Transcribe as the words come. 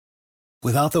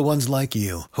Without the ones like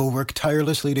you, who work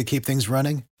tirelessly to keep things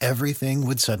running, everything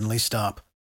would suddenly stop.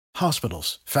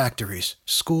 Hospitals, factories,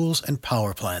 schools, and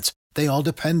power plants, they all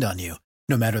depend on you.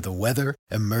 No matter the weather,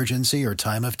 emergency, or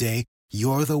time of day,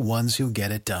 you're the ones who get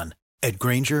it done. At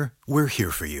Grainger, we're here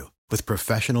for you with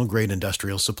professional-grade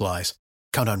industrial supplies.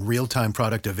 Count on real-time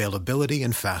product availability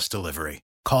and fast delivery.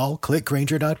 Call,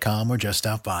 clickgrainger.com, or just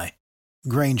stop by.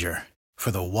 Grainger, for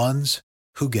the ones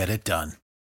who get it done.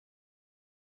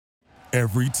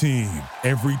 Every team,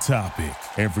 every topic,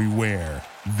 everywhere.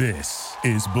 This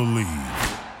is Believe.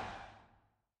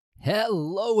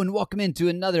 Hello and welcome into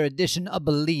another edition of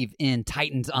Believe in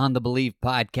Titans on the Believe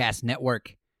Podcast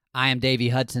Network. I am Davey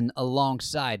Hudson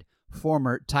alongside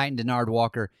former Titan Denard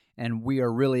Walker, and we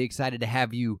are really excited to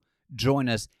have you join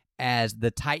us as the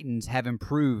Titans have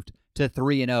improved to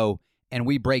 3-0, and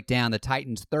we break down the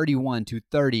Titans'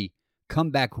 31-30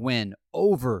 comeback win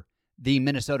over the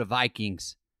Minnesota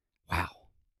Vikings. Wow.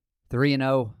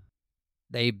 3-0.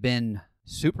 They've been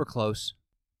super close,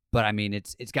 but I mean,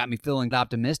 it's got me feeling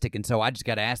optimistic, and so I just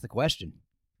got to ask the question,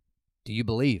 do you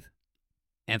believe?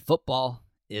 And football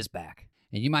is back.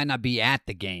 And you might not be at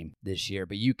the game this year,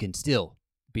 but you can still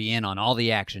be in on all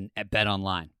the action at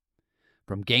BetOnline.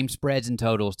 From game spreads and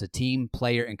totals to team,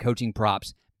 player, and coaching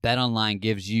props, BetOnline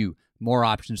gives you more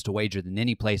options to wager than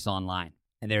any place online.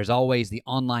 And there's always the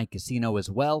online casino as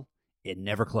well. It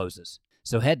never closes.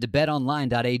 So head to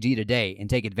betonline.ag today and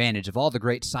take advantage of all the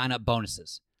great sign-up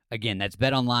bonuses. Again, that's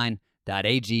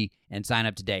betonline.ag and sign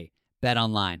up today.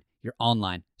 BetOnline, your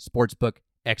online sportsbook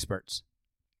experts.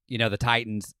 You know, the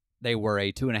Titans, they were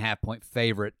a 2.5-point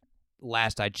favorite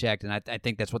last I checked, and I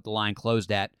think that's what the line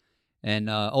closed at. And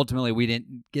ultimately, we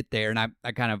didn't get there, and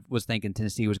I kind of was thinking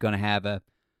Tennessee was going to have at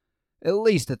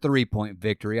least a 3-point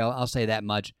victory. I'll say that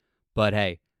much. But,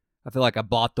 hey, I feel like I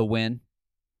bought the win.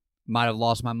 Might have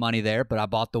lost my money there, but I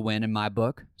bought the win in my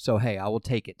book. So, hey, I will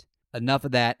take it. Enough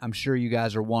of that. I'm sure you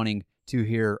guys are wanting to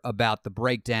hear about the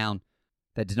breakdown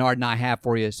that Denard and I have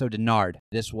for you. So, Denard,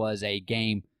 this was a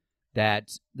game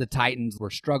that the Titans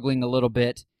were struggling a little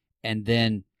bit, and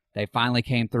then they finally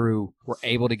came through, were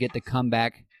able to get the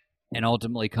comeback, and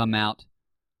ultimately come out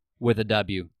with a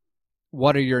W.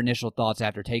 What are your initial thoughts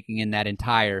after taking in that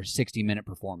entire 60-minute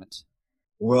performance?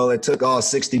 Well, it took all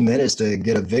 60 minutes to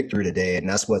get a victory today, and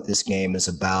that's what this game is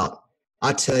about.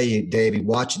 I tell you, Davey,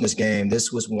 watching this game,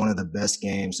 this was one of the best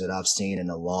games that I've seen in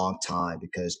a long time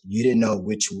because you didn't know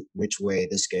which way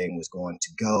this game was going to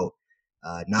go.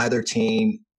 Neither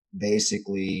team,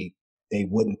 basically, they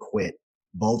wouldn't quit.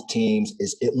 Both teams,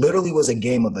 it literally was a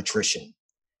game of attrition.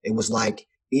 It was like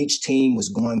each team was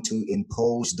going to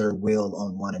impose their will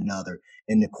on one another.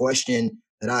 And the question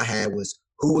that I had was,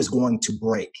 who was going to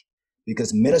break?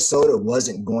 Because Minnesota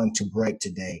wasn't going to break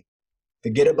today.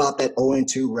 Forget about that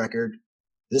 0-2 record.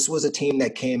 This was a team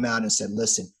that came out and said,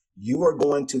 listen, you are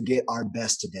going to get our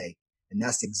best today. And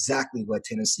that's exactly what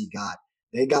Tennessee got.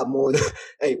 They got more than,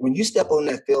 hey, when you step on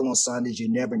that field on Sundays,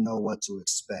 you never know what to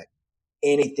expect.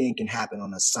 Anything can happen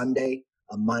on a Sunday,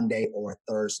 a Monday, or a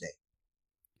Thursday.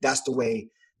 That's the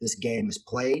way this game is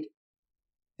played.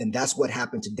 And that's what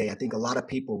happened today. I think a lot of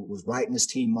people was writing this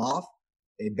team off.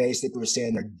 They basically were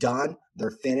saying they're done,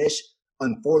 they're finished.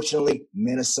 Unfortunately,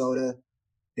 Minnesota,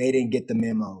 they didn't get the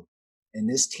memo. And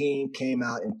this team came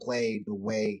out and played the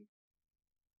way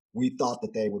we thought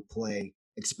that they would play,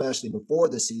 especially before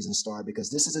the season started,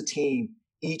 because this is a team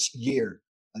each year.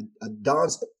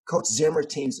 Coach Zimmer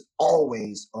teams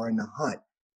always are in the hunt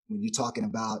when you're talking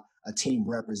about a team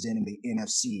representing the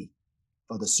NFC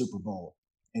for the Super Bowl.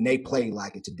 And they played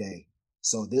like it today.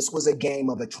 So this was a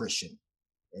game of attrition.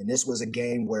 And this was a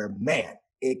game where, man,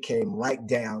 it came right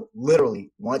down,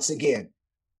 literally, once again,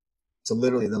 to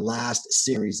literally the last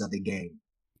series of the game.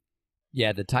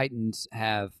 Yeah, the Titans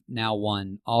have now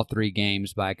won all 3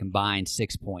 games by a combined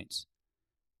 6 points.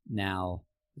 Now,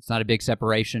 it's not a big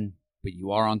separation, but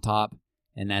you are on top,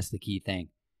 and that's the key thing.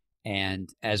 And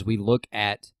as we look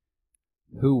at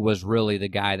who was really the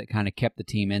guy that kind of kept the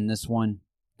team in this one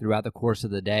throughout the course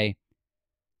of the day,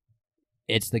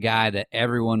 it's the guy that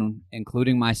everyone,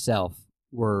 including myself,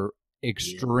 were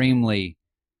extremely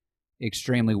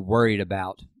worried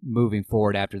about moving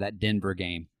forward after that Denver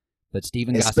game. But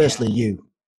Stephen Gostkowski, especially you.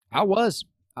 I was.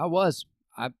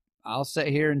 I'll sit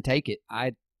here and take it.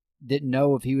 I didn't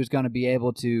know if he was going to be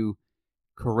able to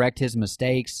correct his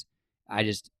mistakes.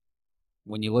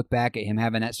 When you look back at him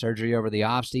having that surgery over the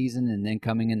offseason and then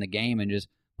coming in the game and just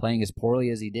playing as poorly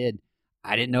as he did,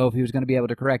 I didn't know if he was going to be able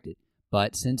to correct it.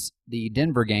 But since the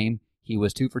Denver game, he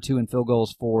was 2 for 2 in field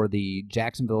goals for the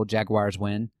Jacksonville Jaguars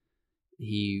win.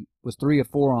 He was 3 of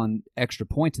 4 on extra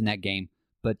points in that game.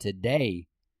 But today,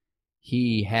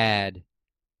 he had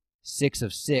 6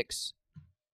 of 6.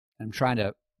 I'm trying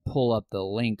to pull up the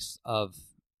links of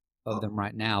them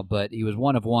right now, but he was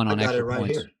 1 of 1 on extra right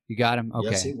points. Here. You got him?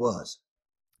 Okay. Yes, he was.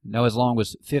 Noah's long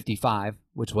was 55,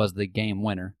 which was the game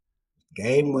winner.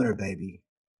 Game winner, baby.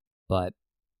 But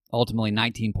ultimately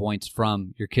 19 points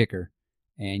from your kicker,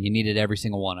 and you needed every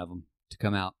single one of them to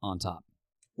come out on top.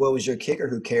 Well, it was your kicker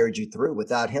who carried you through.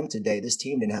 Without him today, this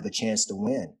team didn't have a chance to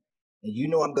win. And you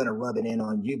know I'm going to rub it in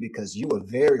on you because you were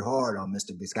very hard on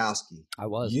Mr. Gostkowski. I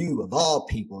was. You, of all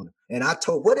people. And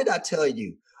what did I tell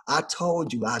you? I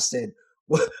told you, I said,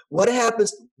 what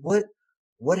happens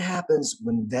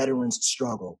when veterans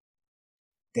struggle?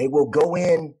 They will go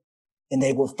in and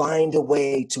they will find a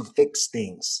way to fix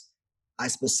things. I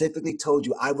specifically told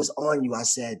you, I was on you. I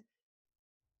said,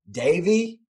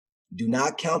 Davey, do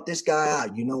not count this guy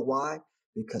out. You know why?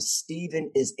 Because Steven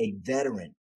is a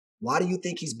veteran. Why do you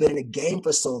think he's been in the game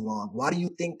for so long? Why do you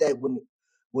think that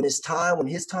when his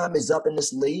time is up in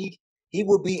this league, he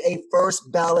will be a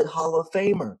first ballot Hall of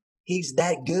Famer? He's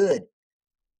that good.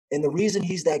 And the reason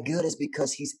he's that good is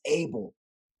because he's able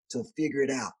to figure it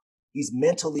out. He's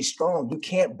mentally strong. You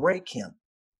can't break him.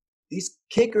 These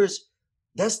kickers,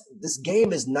 this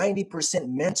game is 90%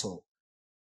 mental.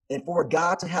 And for a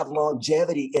guy to have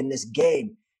longevity in this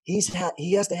game, he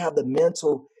has to have the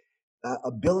mental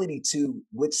ability to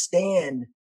withstand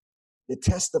the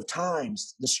test of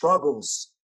times, the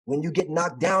struggles, when you get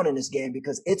knocked down in this game,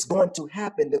 because it's going to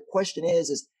happen. The question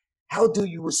is how do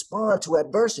you respond to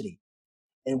adversity?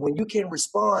 And when you can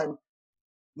respond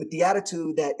with the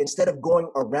attitude that instead of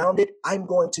going around it, I'm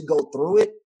going to go through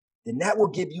it, then that will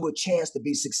give you a chance to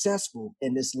be successful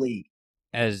in this league.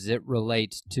 As it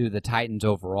relates to the Titans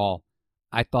overall,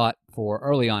 I thought for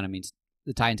early on,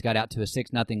 the Titans got out to a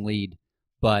 6-0 lead,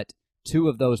 but 2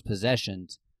 of those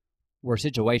possessions were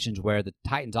situations where the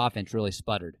Titans offense really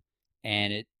sputtered.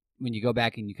 And when you go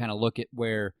back and you kind of look at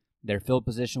where their field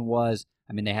position was,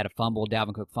 they had a fumble.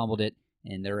 Dalvin Cook fumbled it,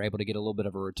 and they were able to get a little bit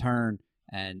of a return.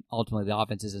 And ultimately, the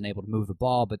offense isn't able to move the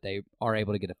ball, but they are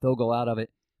able to get a field goal out of it.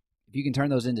 If you can turn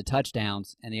those into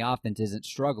touchdowns and the offense isn't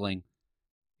struggling,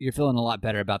 you're feeling a lot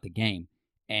better about the game.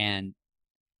 And,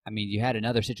 you had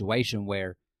another situation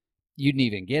where you didn't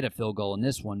even get a field goal in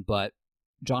this one, but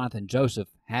Jonathan Joseph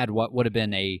had what would have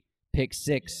been a pick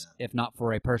 6, if not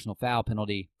for a personal foul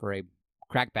penalty for a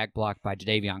crackback block by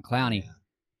Jadeveon Clowney. Yeah.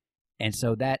 And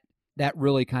so that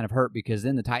really kind of hurt, because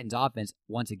then the Titans offense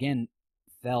once again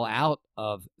fell out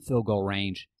of field goal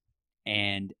range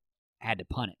and had to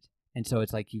punt it. And so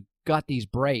it's like you got these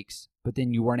breaks, but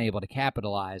then you weren't able to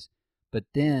capitalize. But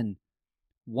then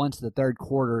once the third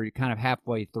quarter, kind of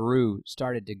halfway through,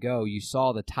 started to go, you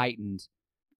saw the Titans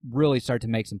really start to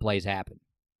make some plays happen.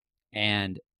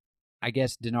 And I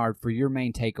guess, Denard, for your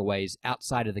main takeaways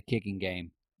outside of the kicking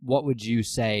game, what would you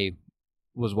say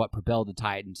was what propelled the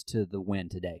Titans to the win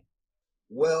today?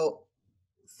 Well,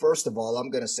 first of all, I'm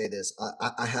going to say this.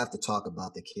 I have to talk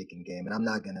about the kicking game, and I'm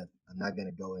not going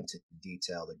to go into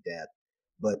detail or depth,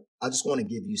 but I just want to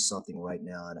give you something right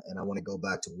now, and I want to go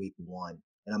back to week 1,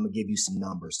 and I'm going to give you some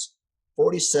numbers.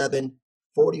 47,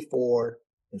 44,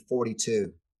 and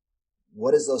 42.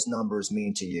 What does those numbers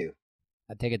mean to you?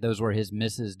 I take it those were his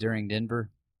misses during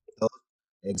Denver?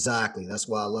 Exactly. That's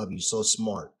why I love you. So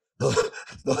smart.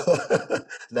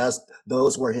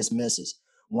 Those were his misses.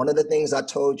 One of the things I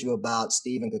told you about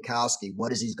Steven Gostkowski,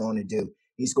 what is he going to do?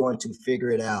 He's going to figure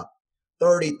it out.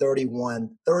 30,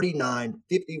 31, 39,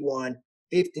 51,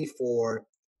 54,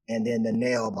 and then the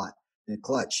nail bite, the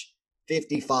clutch,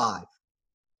 55.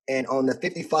 And on the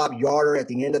 55-yarder at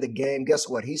the end of the game, guess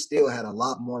what? He still had a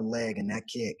lot more leg in that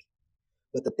kick.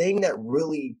 But the thing that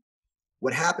really,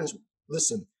 what happens,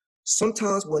 listen,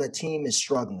 sometimes when a team is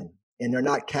struggling and they're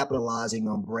not capitalizing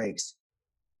on breaks,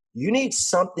 you need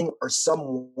something or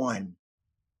someone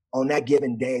on that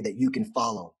given day that you can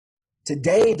follow.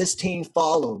 Today, this team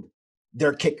followed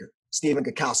their kicker, Steven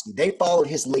Gostkowski. They followed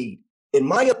his lead. In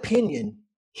my opinion,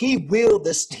 he willed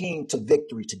this team to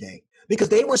victory today because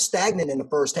they were stagnant in the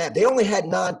first half. They only had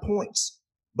 9 points.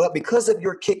 But because of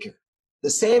your kicker, the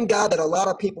same guy that a lot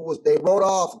of people they wrote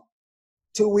off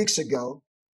 2 weeks ago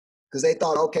because they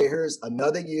thought, okay, here's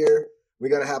another year. We're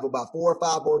going to have about 4 or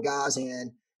 5 more guys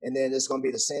in, and then it's going to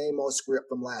be the same old script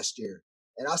from last year.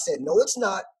 And I said, no, it's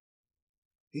not.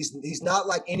 He's not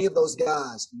like any of those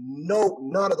guys. No,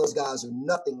 none of those guys are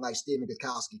nothing like Steven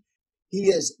Gostkowski. He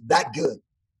is that good.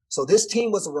 So this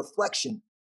team was a reflection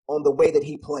on the way that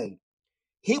he played.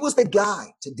 He was the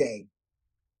guy today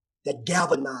that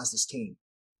galvanized this team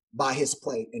by his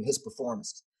play and his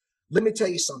performances. Let me tell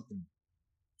you something.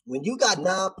 When you got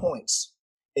 9 points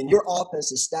and your offense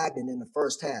is stagnant in the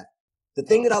first half, the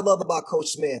thing that I love about Coach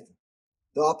Smith,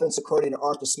 the offensive coordinator,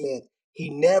 Arthur Smith, he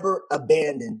never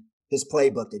abandoned his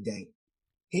playbook today.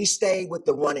 He stayed with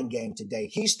the running game today.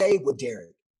 He stayed with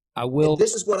Derek. I will. And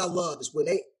this is what I love is when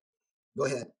they go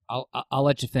ahead. I'll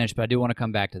let you finish, but I do want to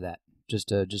come back to that.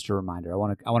 Just a reminder. I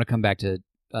want to come back to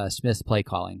Smith's play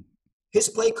calling. His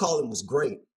play calling was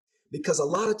great because a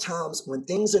lot of times when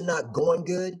things are not going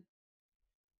good,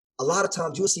 a lot of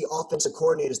times you'll see offensive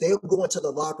coordinators, they'll go into the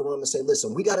locker room and say,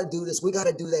 listen, we got to do this, we got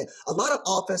to do that. A lot of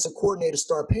offensive coordinators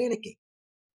start panicking.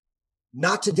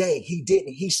 Not today. He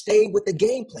didn't. He stayed with the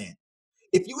game plan.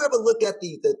 If you ever look at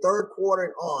the third quarter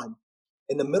and on,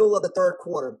 in the middle of the third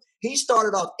quarter, he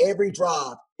started off every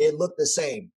drive. It looked the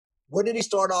same. What did he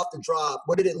start off the drive?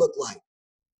 What did it look like?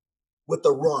 With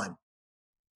the run.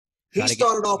 He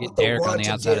started off with the Derek run on the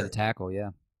outside of the tackle, yeah.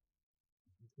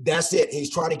 That's it.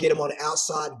 He's trying to get him on the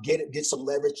outside, get some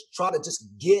leverage, try to just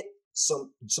get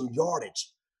some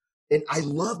yardage. And I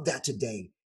love that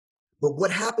today. But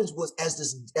what happens was as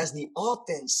the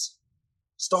offense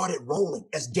started rolling,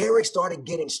 as Derek started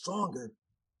getting stronger,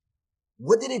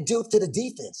 what did it do to the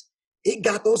defense? It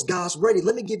got those guys ready.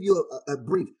 Let me give you a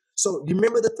brief. So you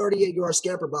remember the 38-yard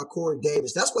scamper by Corey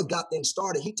Davis? That's what got things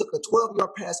started. He took a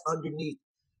 12-yard pass underneath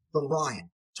from Ryan,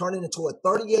 turned it into a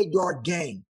 38-yard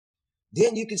gain.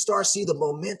 Then you can start see the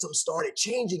momentum started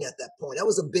changing at that point. That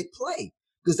was a big play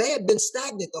because they had been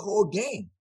stagnant the whole game.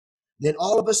 Then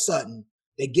all of a sudden,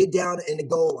 they get down in the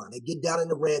goal line. They get down in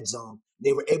the red zone.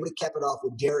 They were able to cap it off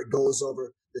when Derek goes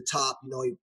over the top. You know,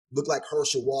 he looked like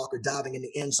Herschel Walker diving in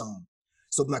the end zone.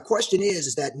 So my question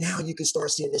is that now you can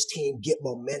start seeing this team get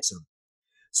momentum.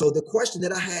 So the question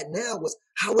that I had now was,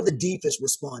 how will the defense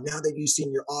respond now that you've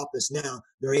seen your offense? Now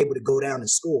they're able to go down and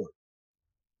score.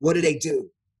 What do they do?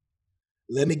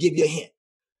 Let me give you a hint.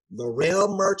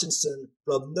 Larrell Murchison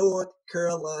from North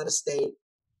Carolina State,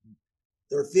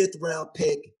 their 5th round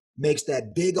pick, makes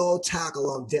that big old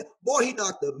tackle on boy, he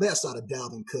knocked the mess out of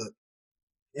Dalvin Cook.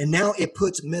 And now it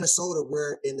puts Minnesota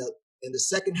where in the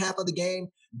second half of the game,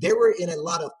 they were in a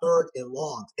lot of third and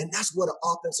longs. And that's what an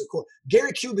offensive coach,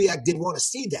 Gary Kubiak didn't want to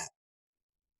see that.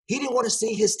 He didn't want to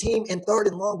see his team in third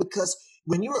and long because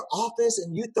when you're offense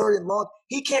and you're third and long,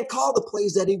 he can't call the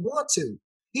plays that he wants to.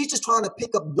 He's just trying to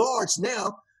pick up yards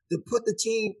now to put the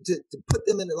team, to put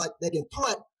them in like they can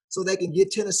punt so they can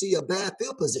give Tennessee a bad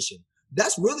field position.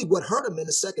 That's really what hurt them in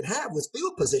the second half was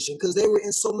field position because they were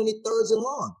in so many thirds and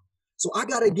long. So I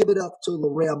got to give it up to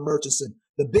Larrell Murchison.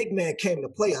 The big man came to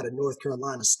play out of North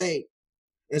Carolina State.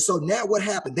 And so now what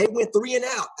happened? They went 3 and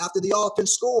out after the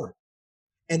offense scored.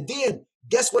 And then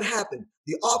guess what happened?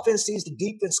 The offense sees the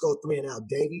defense go 3 and out,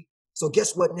 Davey. So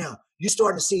guess what now? You're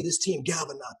starting to see this team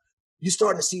galvanize. You're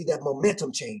starting to see that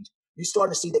momentum change. You're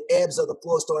starting to see the ebbs of the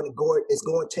floor starting to go. It's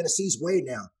going Tennessee's way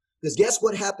now. Because guess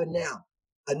what happened now?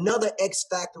 Another X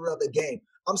factor of the game.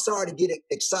 I'm sorry to get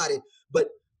excited, but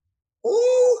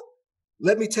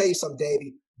let me tell you something,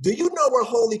 Davey. Do you know where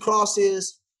Holy Cross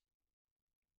is?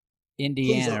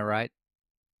 Indiana, right?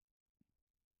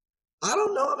 I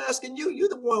don't know. I'm asking you. You're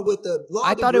the one with the law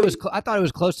I thought degree. I thought it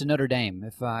was close to Notre Dame.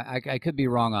 If I could be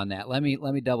wrong on that. Let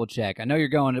me double check. I know you're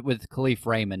going with Khalif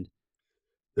Raymond.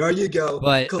 There you go.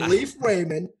 But Khalif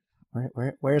Raymond.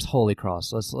 Where's Holy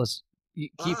Cross? Let's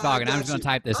keep talking. I'm just going to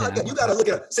type this in. You got to look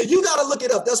it up. So you got to look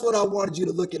it up. That's what I wanted you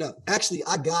to look it up. Actually,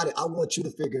 I got it. I want you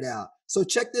to figure it out. So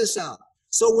check this out.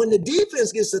 So when the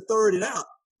defense gets the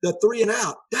 3 and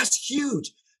out, that's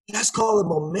huge. That's called a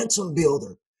momentum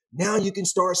builder. Now you can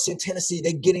start seeing Tennessee.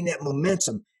 They're getting that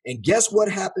momentum. And guess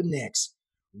what happened next?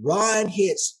 Ryan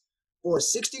hits for a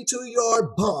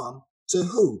 62-yard bomb to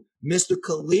who? Mr.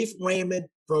 Khalif Raymond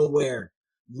from where?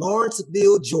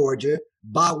 Lawrenceville, Georgia,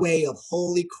 by way of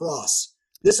Holy Cross.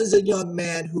 This is a young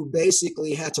man who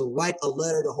basically had to write a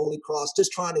letter to Holy Cross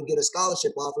just trying to get a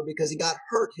scholarship offer because he got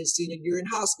hurt his senior year in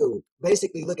high school.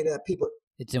 Basically looking at people.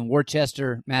 It's in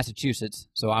Worcester, Massachusetts,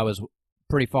 so I was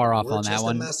pretty far off on that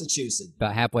one. Massachusetts.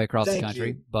 About halfway across the country.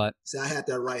 You. But see, I had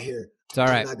that right here. It's all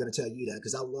right. I'm not going to tell you that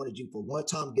because I wanted you for one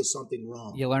time to get something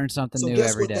wrong. You learn something new every day.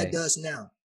 So guess what that does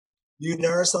now? You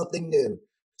learn something new.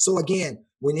 So again,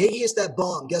 when he hits that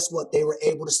bomb, guess what? They were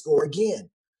able to score again.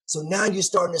 So now you're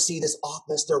starting to see this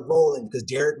offense start rolling because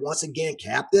Derek once again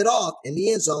capped it off in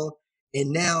the end zone. And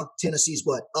now Tennessee's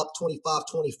up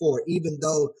 25-24. Even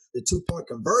though the 2-point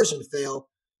conversion failed,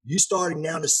 you're starting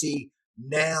now to see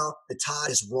now the tide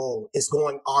is rolling. It's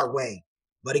going our way.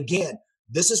 But again,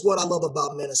 this is what I love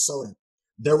about Minnesota.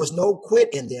 There was no quit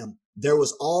in them. There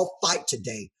was all fight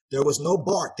today. There was no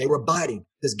bark. They were biting.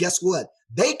 Because guess what?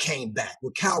 They came back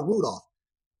with Kyle Rudolph.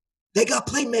 They got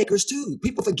playmakers too.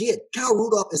 People forget Kyle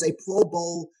Rudolph is a Pro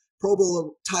Bowl Pro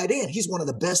Bowl tight end. He's one of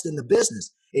the best in the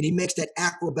business. And he makes that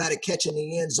acrobatic catch in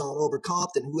the end zone over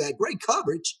Compton, who had great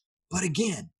coverage. But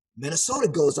again, Minnesota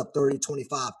goes up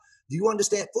 30-25. Do you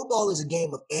understand? Football is a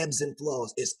game of ebbs and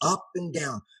flows. It's up and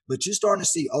down. But you're starting to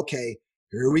see, okay,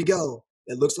 here we go.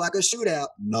 It looks like a shootout.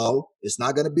 No, it's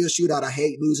not going to be a shootout. I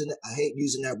hate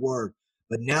using that word.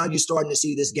 But now you're starting to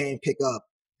see this game pick up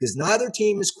because neither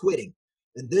team is quitting.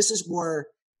 And this is where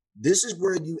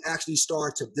you actually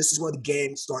this is where the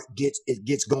game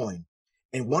gets going.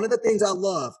 And one of the things I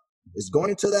love is going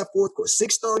into that fourth quarter,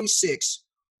 6:36,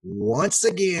 once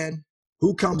again,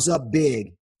 who comes up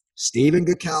big? Stephen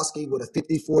Gutowski with a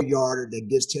 54-yarder that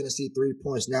gives Tennessee 3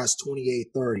 points. Now it's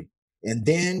 28-30. And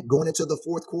then going into the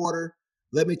fourth quarter,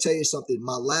 let me tell you something.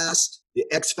 The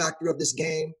X factor of this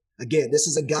game, again, this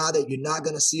is a guy that you're not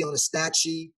going to see on a stat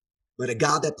sheet, but a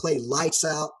guy that played lights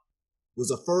out, was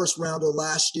a first rounder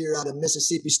last year out of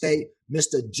Mississippi State,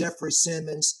 Mr. Jeffrey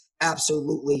Simmons,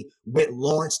 absolutely went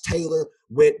Lawrence Taylor,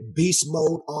 went beast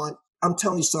mode on. I'm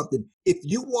telling you something. If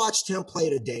you watched him play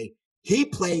today, he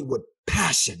played with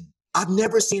passion. I've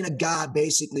never seen a guy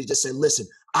basically just say, listen,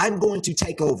 I'm going to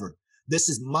take over. This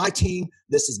is my team.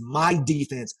 This is my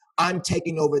defense. I'm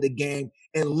taking over the game.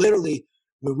 And literally,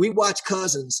 when we watched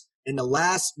Cousins in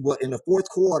the fourth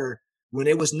quarter, when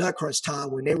it was nut crunch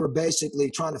time, when they were basically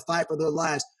trying to fight for their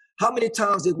lives, how many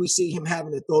times did we see him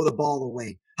having to throw the ball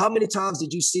away? How many times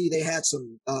did you see they had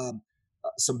some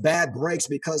bad breaks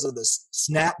because of the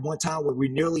snap one time when we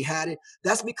nearly had it?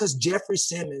 That's because Jeffrey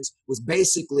Simmons was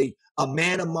basically a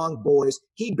man among boys.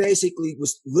 He basically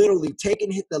was literally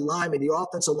taking the lineman, the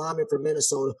offensive lineman from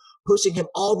Minnesota, pushing him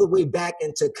all the way back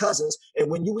into Cousins. And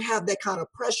when you have that kind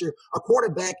of pressure, a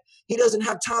quarterback, he doesn't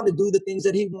have time to do the things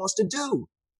that he wants to do.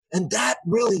 And that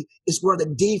really is where the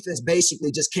defense basically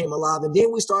just came alive. And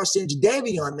then we started seeing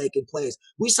Jadeveon making plays.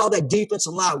 We saw that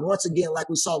defensive line once again, like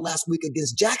we saw last week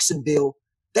against Jacksonville.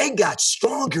 They got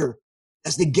stronger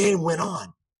as the game went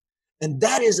on. And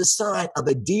that is a sign of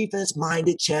a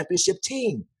defense-minded championship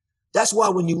team. That's why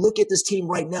when you look at this team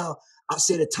right now, I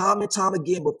said it time and time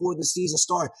again before the season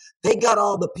started, they got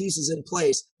all the pieces in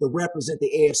place to represent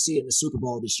the AFC in the Super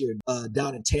Bowl this year,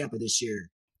 down in Tampa this year.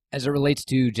 As it relates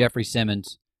to Jeffrey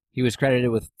Simmons, he was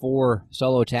credited with 4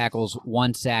 solo tackles,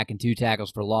 1 sack, and 2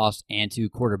 tackles for loss, and 2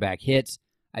 quarterback hits.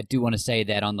 I do want to say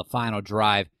that on the final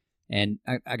drive, and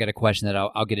I got a question that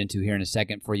I'll get into here in a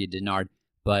second for you, Denard,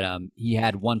 but he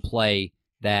had one play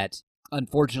that,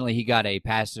 unfortunately, he got a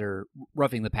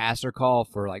roughing the passer call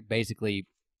for basically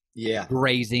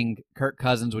grazing Kirk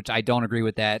Cousins, which I don't agree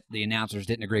with that. The announcers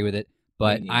didn't agree with it,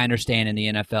 but I understand in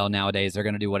the NFL nowadays they're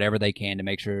going to do whatever they can to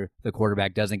make sure the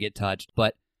quarterback doesn't get touched,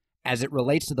 but as it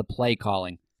relates to the play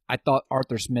calling, I thought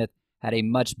Arthur Smith had a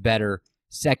much better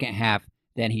second half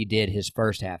than he did his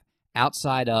first half.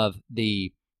 Outside of to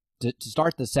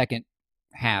start the second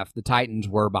half, the Titans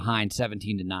were behind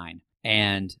 17-9.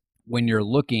 And when you're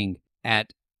looking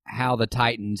at how the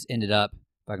Titans ended up,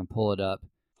 if I can pull it up,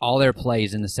 all their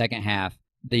plays in the second half,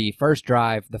 the first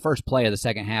play of the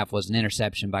second half was an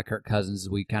interception by Kirk Cousins, as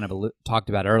we kind of talked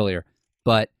about earlier.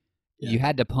 But you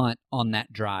had to punt on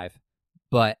that drive.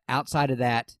 But outside of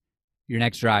that, your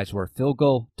next drives were field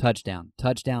goal, touchdown,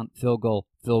 field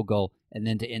goal, and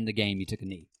then to end the game, you took a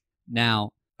knee.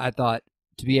 Now, I thought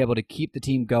to be able to keep the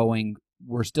team going,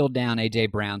 we're still down A.J.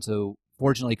 Brown, so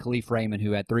fortunately, Khalif Raymond,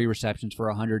 who had 3 receptions for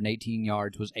 118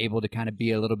 yards, was able to kind of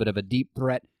be a little bit of a deep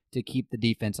threat to keep the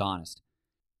defense honest.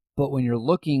 But when you're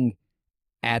looking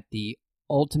at the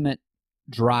ultimate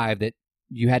drive that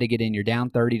you had to get in, you're down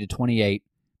 30-28,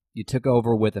 you took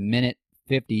over with a minute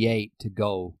 58 to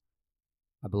go,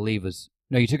 I believe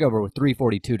you took over with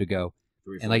 3:42 to go.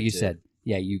 And like you said,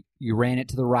 you ran it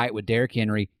to the right with Derrick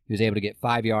Henry. He was able to get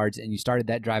 5 yards, and you started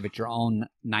that drive at your own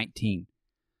 19.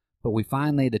 But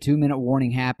the 2-minute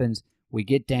warning happens. We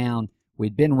get down.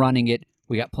 We'd been running it.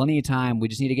 We got plenty of time. We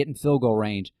just need to get in field goal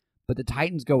range. But the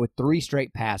Titans go with 3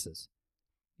 straight passes.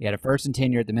 You had a 1st and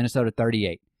 10 at the Minnesota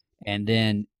 38. And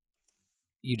then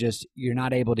you're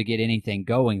not able to get anything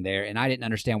going there, and I didn't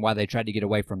understand why they tried to get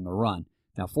away from the run.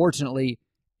 Now, fortunately,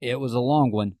 it was a long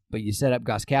one, but you set up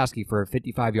Gostkowski for a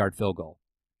 55-yard field goal.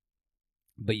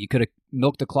 But you could have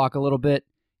milked the clock a little bit.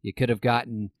 You could have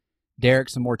gotten Derrick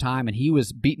some more time, and he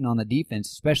was beating on the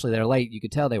defense, especially there late. You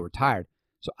could tell they were tired.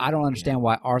 So I don't understand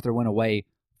why Arthur went away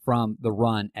from the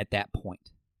run at that point.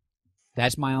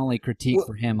 That's my only critique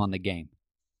for him on the game.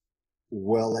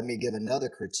 Well, let me give another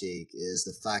critique is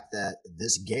the fact that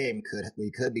this game we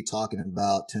could be talking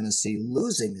about Tennessee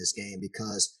losing this game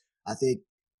because I think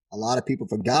a lot of people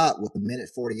forgot with the 2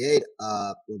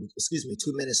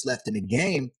 minutes left in the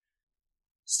game,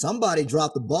 somebody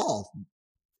dropped the ball.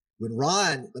 When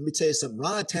let me tell you something,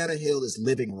 Ryan Tannehill is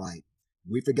living right.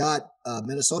 We forgot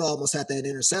Minnesota almost had that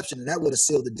interception, and that would have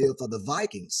sealed the deal for the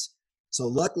Vikings. So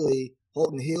luckily,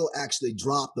 Holton Hill actually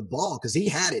dropped the ball because he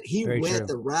had it. He read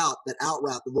the route, the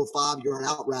little 5-yard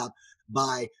out route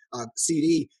by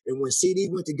CD. And when CD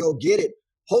went to go get it,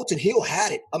 Holton Hill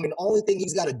had it. I mean, the only thing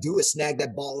he's got to do is snag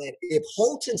that ball in. If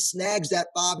Holton snags that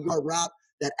 5-yard route,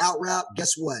 that out route,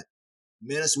 guess what?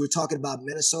 We're talking about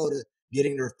Minnesota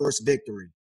getting their first victory.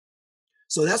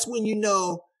 So that's when you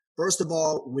know, first of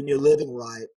all, when you're living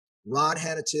right, Ryan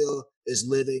Tannehill is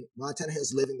living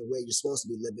the way you're supposed to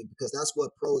be living, because that's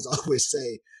what pros always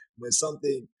say. When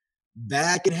something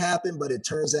bad can happen, but it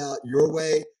turns out your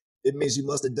way, it means you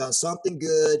must have done something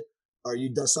good, or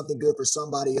you done something good for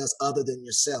somebody else other than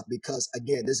yourself. Because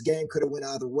again, this game could have went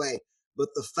either way. But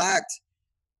the fact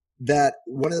that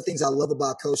one of the things I love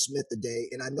about Coach Smith today,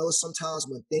 and I know sometimes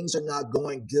when things are not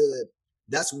going good,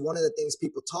 that's one of the things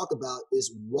people talk about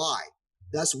is why.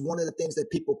 That's one of the things that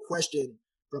people question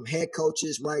from head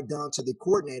coaches right down to the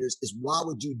coordinators is why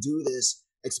would you do this,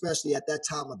 especially at that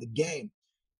time of the game?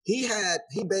 He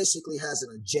basically has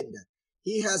an agenda.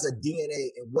 He has a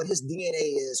DNA, and what his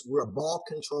DNA is, we're a ball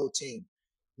control team.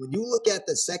 When you look at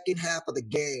the second half of the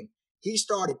game, he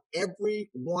started every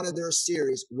one of their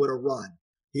series with a run.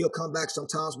 He'll come back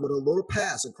sometimes with a little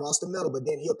pass across the middle, but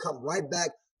then he'll come right back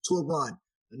to a run,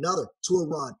 another to a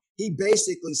run. He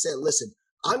basically said, listen,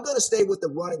 I'm going to stay with the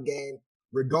running game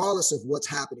regardless of what's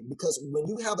happening, because when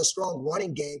you have a strong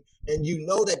running game and you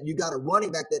know that you got a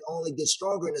running back that only gets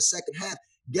stronger in the second half,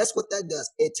 guess what that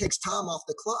does? It takes time off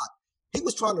the clock. He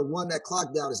was trying to run that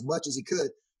clock down as much as he could.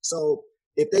 So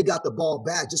if they got the ball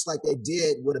back, just like they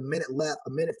did with a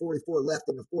minute 44 left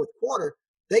in the fourth quarter,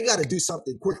 they got to do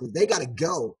something quickly. They got to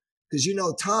go because,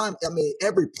 time,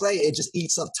 every play, it just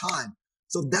eats up time.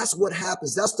 So that's what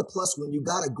happens. That's the plus when you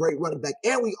got a great running back.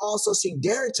 And we also seen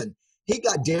Darrington. He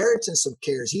got Darrington some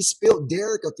carries. He spilled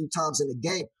Derrick a few times in the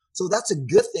game. So that's a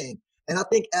good thing. And I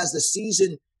think as the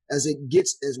season, as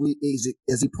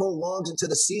he prolongs into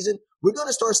the season, we're going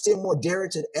to start seeing more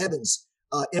Darrington Evans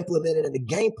implemented in the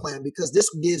game plan, because this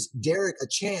gives Derrick a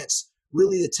chance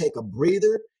really to take a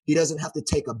breather. He doesn't have to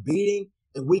take a beating,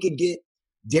 and we can get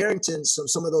Darrington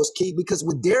some of those key, because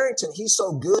with Darrington, he's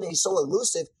so good and he's so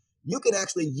elusive. You can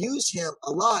actually use him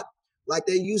a lot like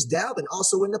they use Dalvin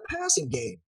also in the passing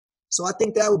game. So I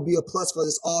think that would be a plus for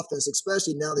this offense,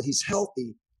 especially now that he's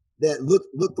healthy, that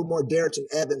look for more Darrington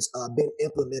Evans being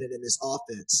implemented in this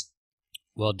offense.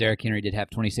 Well, Derrick Henry did have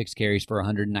 26 carries for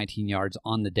 119 yards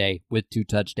on the day with 2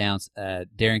 touchdowns.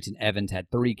 Darrington Evans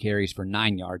had 3 carries for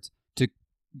 9 yards. To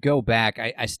go back,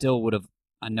 I still would have,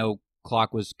 I know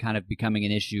clock was kind of becoming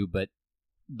an issue, but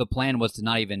the plan was to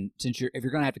not even, if you're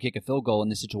going to have to kick a field goal in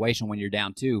this situation when you're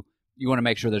down 2, you want to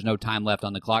make sure there's no time left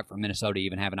on the clock for Minnesota to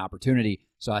even have an opportunity.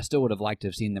 So I still would have liked to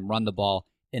have seen them run the ball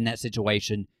in that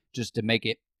situation just to make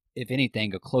it, if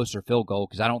anything, a closer field goal,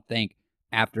 because I don't think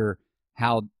after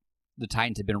how the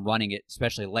Titans have been running it,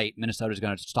 especially late, Minnesota's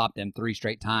going to stop them 3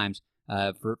 straight times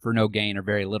for no gain or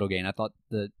very little gain. I thought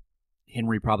that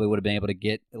Henry probably would have been able to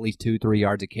get at least 2-3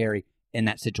 yards of carry in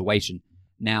that situation.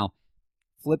 Now,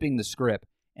 flipping the script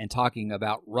and talking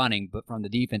about running, but from the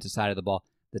defensive side of the ball,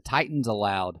 the Titans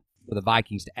allowed for the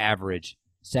Vikings to average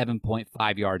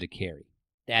 7.5 yards a carry.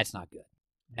 That's not good.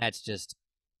 That's just,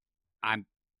 I'm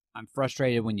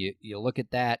frustrated when you look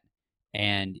at that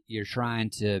and you're trying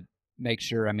to make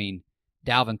sure.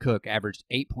 Dalvin Cook averaged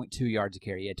 8.2 yards a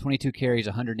carry. He had 22 carries,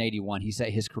 181. He set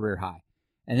his career high.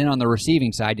 And then on the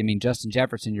receiving side, Justin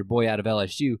Jefferson, your boy out of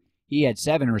LSU, he had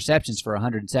 7 receptions for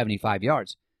 175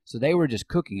 yards. So they were just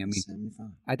cooking.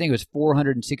 75. I think it was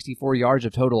 464 yards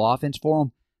of total offense for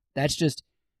them. That's just,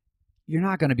 you're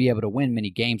not going to be able to win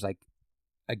many games like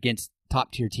against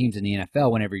top-tier teams in the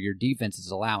NFL whenever your defense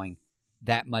is allowing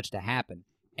that much to happen.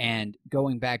 And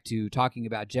going back to talking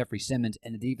about Jeffrey Simmons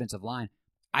and the defensive line,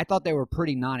 I thought they were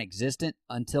pretty non-existent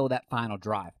until that final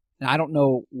drive. And I don't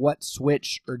know what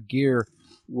switch or gear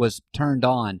was turned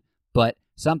on, but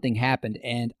something happened.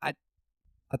 And I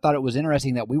thought it was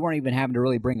interesting that we weren't even having to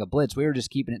really bring a blitz. We were just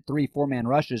keeping it 3-4-man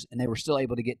rushes, and they were still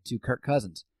able to get to Kirk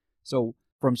Cousins. So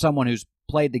from someone who's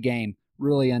played the game,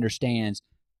 really understands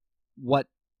what's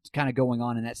kind of going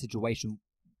on in that situation,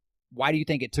 why do you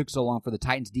think it took so long for the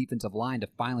Titans defensive line to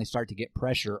finally start to get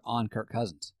pressure on Kirk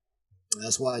Cousins?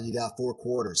 That's why you got 4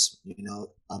 quarters.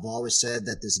 I've always said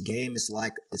that this game is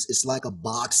like, it's like a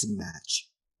boxing match.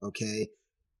 Okay.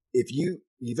 If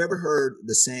you've ever heard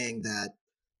the saying that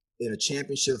in a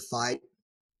championship fight,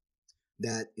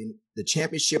 that in the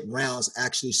championship rounds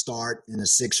actually start in the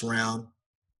 6th round.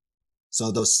 So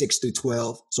those 6 through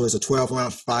 12. So it's a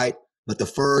 12-round fight, but the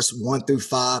first 1 through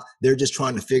 5, they're just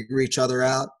trying to figure each other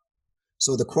out.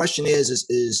 So the question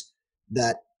is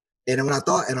that, and when I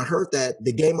heard that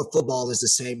the game of football is the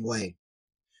same way.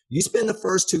 You spend the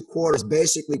first 2 quarters,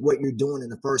 basically what you're doing in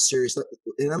the first series.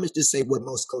 And let me just say what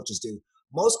most coaches do.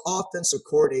 Most offensive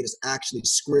coordinators actually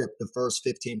script the first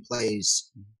 15 plays,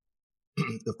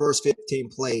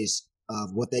 of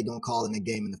what they're going to call in the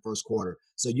game in the first quarter.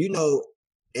 So,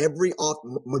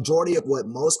 majority of what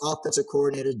most offensive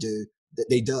coordinators do,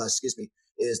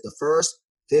 is the first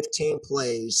 15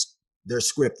 plays, they're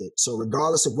scripted. So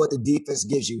regardless of what the defense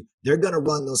gives you, they're going to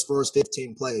run those first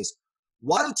 15 plays.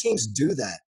 Why do teams do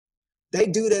that? They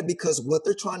do that because what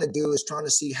they're trying to do is trying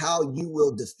to see how you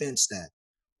will defense that,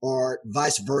 or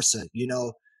vice versa.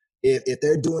 If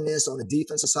they're doing this on the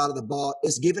defensive side of the ball,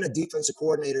 it's giving a defensive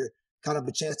coordinator kind of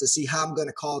a chance to see how I'm going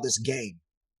to call this game.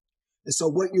 And so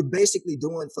what you're basically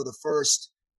doing for the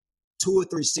first 2 or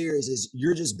 3 series is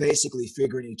you're just basically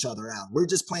figuring each other out. We're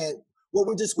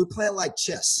playing like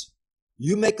chess.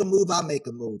 You make a move, I make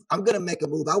a move. I'm going to make a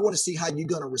move. I want to see how you're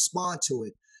going to respond to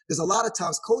it. Because a lot of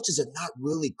times coaches are not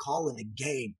really calling a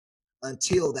game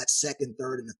until that second,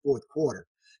 third, and the fourth quarter.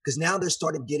 Because now they're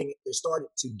starting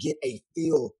to get a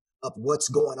feel of what's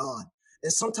going on.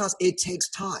 And sometimes it takes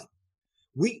time.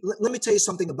 Let me tell you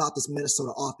something about this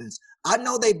Minnesota offense. I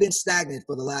know they've been stagnant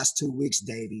for the last 2 weeks,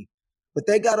 Davey, but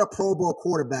they got a Pro Bowl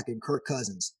quarterback in Kirk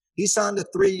Cousins. He signed a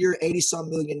 3-year, $80-some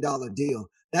million deal.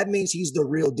 That means he's the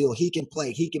real deal. He can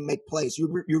play. He can make plays.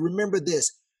 You remember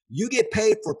this. You get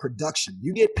paid for production.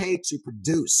 You get paid to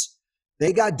produce.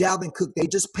 They got Dalvin Cook. They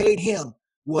just paid him,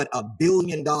 $1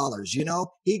 billion,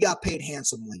 He got paid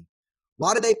handsomely.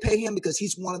 Why did they pay him? Because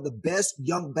he's one of the best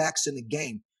young backs in the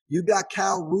game. You got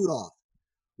Kyle Rudolph.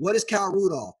 What is Kyle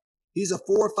Rudolph? He's a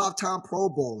 4 or 5-time Pro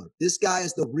Bowler. This guy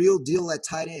is the real deal at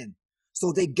tight end.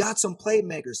 So they got some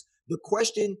playmakers. The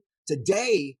question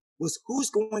today was who's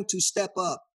going to step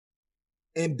up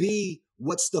and be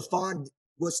what Stephon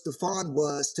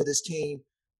was to this team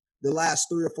the last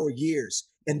 3 or 4 years.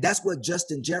 And that's what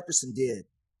Justin Jefferson did.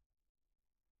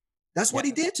 That's what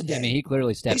he did today. I mean, he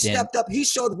clearly stepped in. He stepped up. He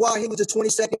showed why he was the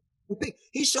 22nd pick.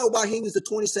 He showed why he was the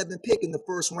 27th pick in the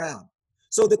first round.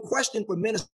 So the question for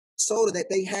Minnesota that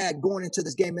they had going into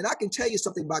this game, and I can tell you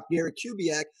something about Gary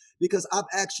Kubiak because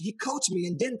he coached me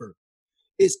in Denver,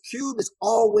 is Cube is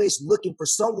always looking for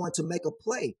someone to make a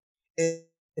play. And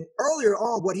earlier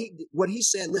on, what he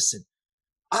said, listen,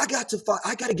 I got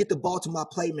to get the ball to my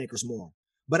playmakers more,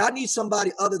 but I need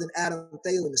somebody other than Adam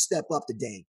Thielen to step up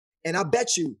today. And I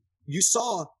bet you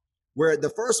saw where the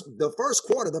first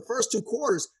quarter, the first 2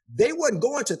 quarters, they weren't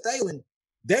going to Thielen.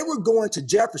 They were going to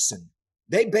Jefferson.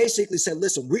 They basically said,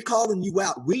 listen, we're calling you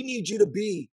out. We need you to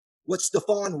be what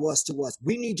Stephon was to us.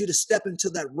 We need you to step into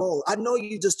that role. I know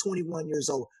you're just 21 years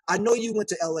old. I know you went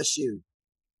to LSU.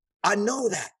 I know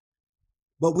that.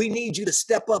 But we need you to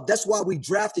step up. That's why we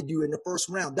drafted you in the first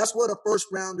round. That's what a first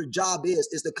rounder job is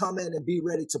to come in and be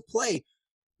ready to play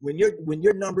when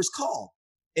your number's called.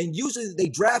 And usually they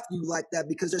draft you like that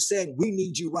because they're saying, we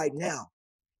need you right now.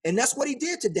 And that's what he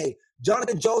did today.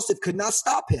 Jonathan Joseph could not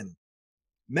stop him.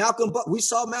 We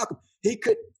saw Malcolm. He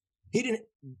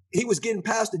was getting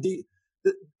past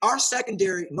our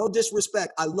secondary, no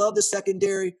disrespect. I love the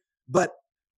secondary, but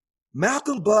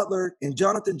Malcolm Butler and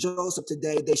Jonathan Joseph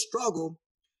today, they struggled.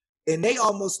 And they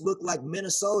almost look like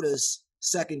Minnesota's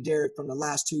secondary from the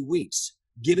last 2 weeks,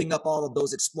 giving up all of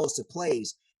those explosive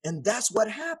plays. And that's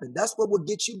what happened. That's what will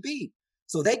get you beat.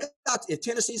 So if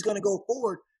Tennessee's going to go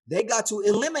forward, they got to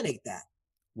eliminate that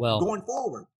going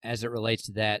forward. As it relates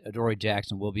to that, Adoree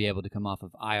Jackson will be able to come off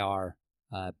of IR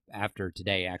after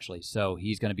today, actually. So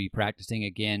he's going to be practicing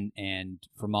again, and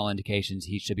from all indications,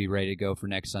 he should be ready to go for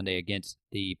next Sunday against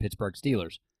the Pittsburgh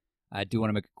Steelers. I do want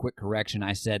to make a quick correction.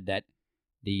 I said that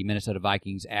the Minnesota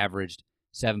Vikings averaged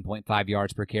 7.5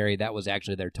 yards per carry. That was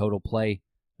actually their total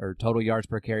yards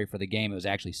per carry for the game. It was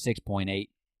actually 6.8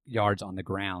 yards on the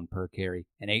ground per carry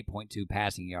and 8.2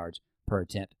 passing yards per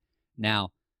attempt. Now,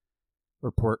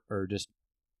 8.2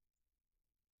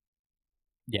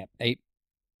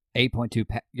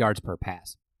 yards per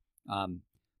pass.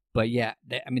 But yeah,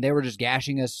 they were just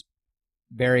gashing us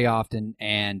very often,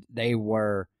 and they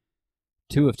were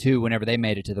 2 of 2 whenever they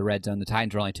made it to the red zone. The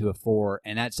Titans were only 2 of 4,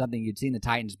 and that's something you'd seen the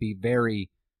Titans be very,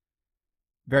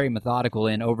 very methodical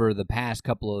in over the past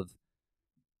couple of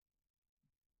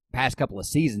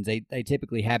seasons. They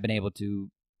typically have been able to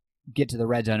get to the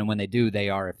red zone, and when they do, they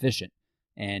are efficient.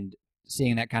 And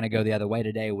seeing that kind of go the other way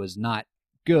today was not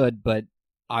good, but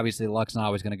obviously luck's not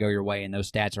always going to go your way, and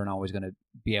those stats aren't always going to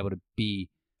be able to be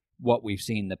what we've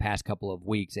seen the past couple of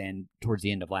weeks and towards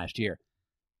the end of last year.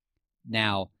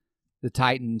 Now, the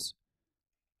Titans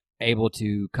able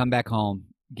to come back home,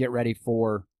 get ready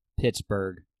for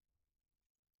Pittsburgh.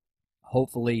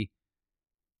 Hopefully,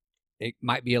 it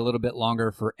might be a little bit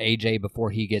longer for AJ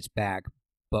before he gets back,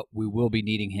 but we will be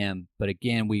needing him. But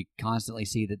again, we constantly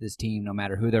see that this team, no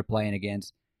matter who they're playing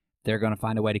against, they're going to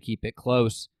find a way to keep it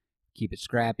close, keep it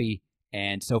scrappy,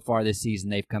 and so far this season,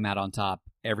 they've come out on top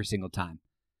every single time.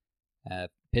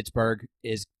 Pittsburgh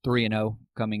is 3-0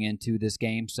 coming into this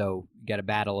game, so you got a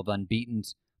battle of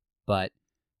unbeatens. But,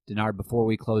 Denard, before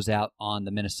we close out on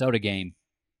the Minnesota game,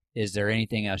 is there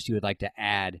anything else you would like to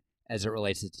add as it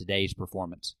relates to today's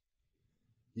performance?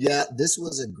 Yeah, this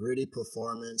was a gritty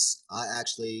performance. I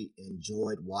actually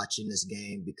enjoyed watching this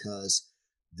game because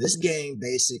this game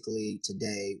basically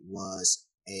today was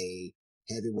a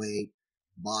heavyweight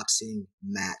boxing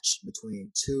match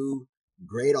between two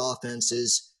great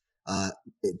offenses,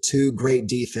 two great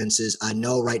defenses. I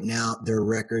know right now their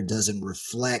record doesn't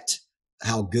reflect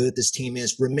how good this team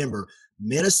is. Remember,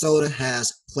 Minnesota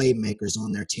has playmakers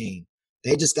on their team.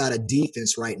 They just got a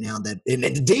defense right now and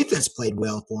the defense played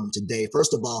well for them today.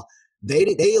 First of all, they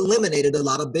eliminated a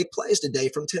lot of big plays today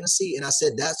from Tennessee. And I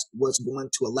said, that's what's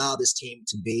going to allow this team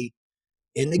to be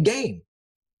in the game.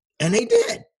 And they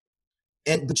did.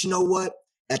 But you know what?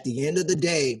 At the end of the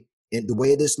day, and the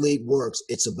way this league works,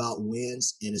 it's about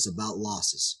wins and it's about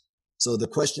losses. So the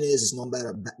question is no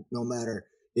matter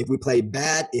if we play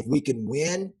bad, if we can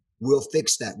win, we'll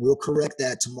fix that. We'll correct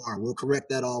that tomorrow. We'll correct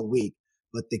that all week.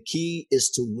 But the key is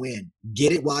to win.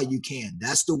 Get it while you can.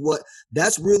 That's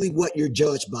really what you're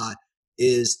judged by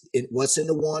is what's in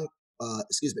the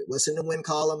win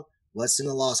column, what's in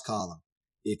the loss column.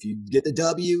 If you get the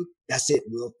W, that's it.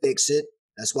 We'll fix it.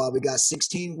 That's why we got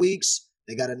 16 weeks.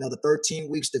 They got another 13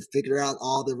 weeks to figure out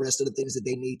all the rest of the things that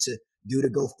they need to do to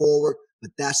go forward.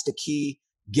 But that's the key.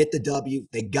 Get the W.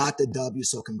 They got the W.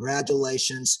 So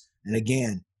congratulations. And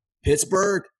again,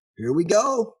 Pittsburgh, here we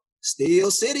go. Steel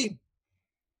City.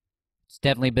 It's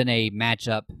definitely been a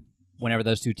matchup whenever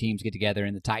those two teams get together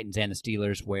in the Titans and the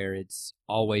Steelers where it's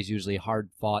always usually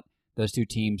hard fought. Those two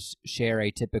teams share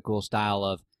a typical style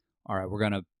of, all right, we're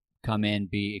going to come in,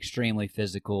 be extremely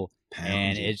physical,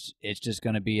 and it's just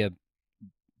going to be a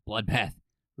bloodbath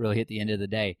really at the end of the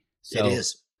day. So it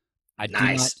is.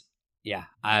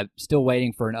 I'm still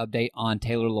waiting for an update on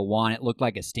Taylor Lewan. It looked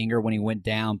like a stinger when he went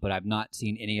down, but I've not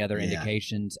seen any other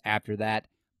indications after that.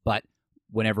 But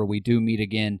whenever we do meet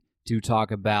again to talk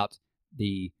about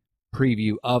the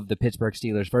preview of the Pittsburgh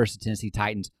Steelers versus the Tennessee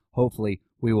Titans, hopefully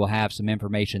we will have some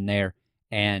information there.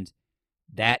 And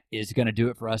that is going to do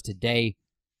it for us today.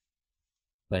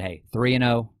 But hey,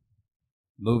 3-0,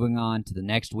 moving on to the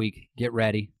next week. Get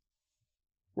ready.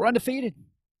 We're undefeated.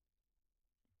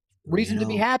 Reason to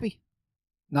be happy.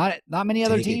 Not many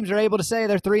other teams are able to say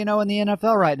they're 3-0 in the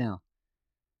NFL right now.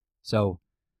 So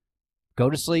go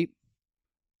to sleep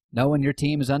knowing your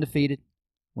team is undefeated.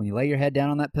 When you lay your head down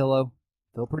on that pillow,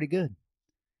 feel pretty good.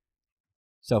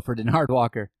 So for Denard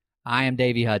Walker, I am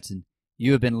Davey Hudson.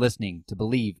 You have been listening to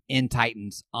Believe in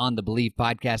Titans on the Believe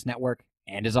Podcast Network.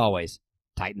 And as always,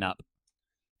 tighten up.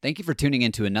 Thank you for tuning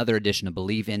in to another edition of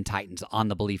Believe in Titans on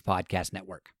the Believe Podcast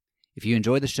Network. If you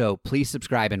enjoy the show, please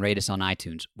subscribe and rate us on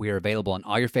iTunes. We are available on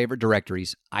all your favorite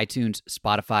directories, iTunes,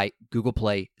 Spotify, Google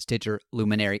Play, Stitcher,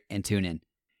 Luminary, and TuneIn.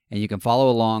 And you can follow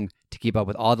along to keep up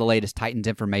with all the latest Titans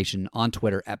information on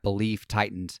Twitter at Believe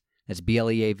Titans. That's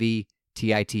BLEAVTITANS.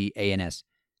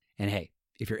 And hey,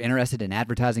 if you're interested in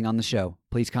advertising on the show,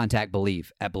 please contact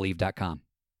Believe at Believe.com.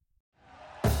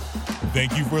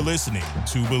 Thank you for listening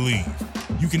to Believe.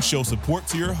 You can show support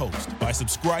to your host by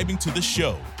subscribing to the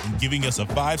show and giving us a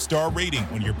 5-star rating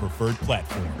on your preferred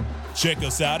platform. Check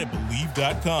us out at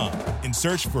Believe.com and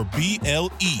search for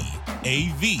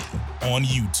BLEAV on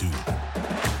YouTube.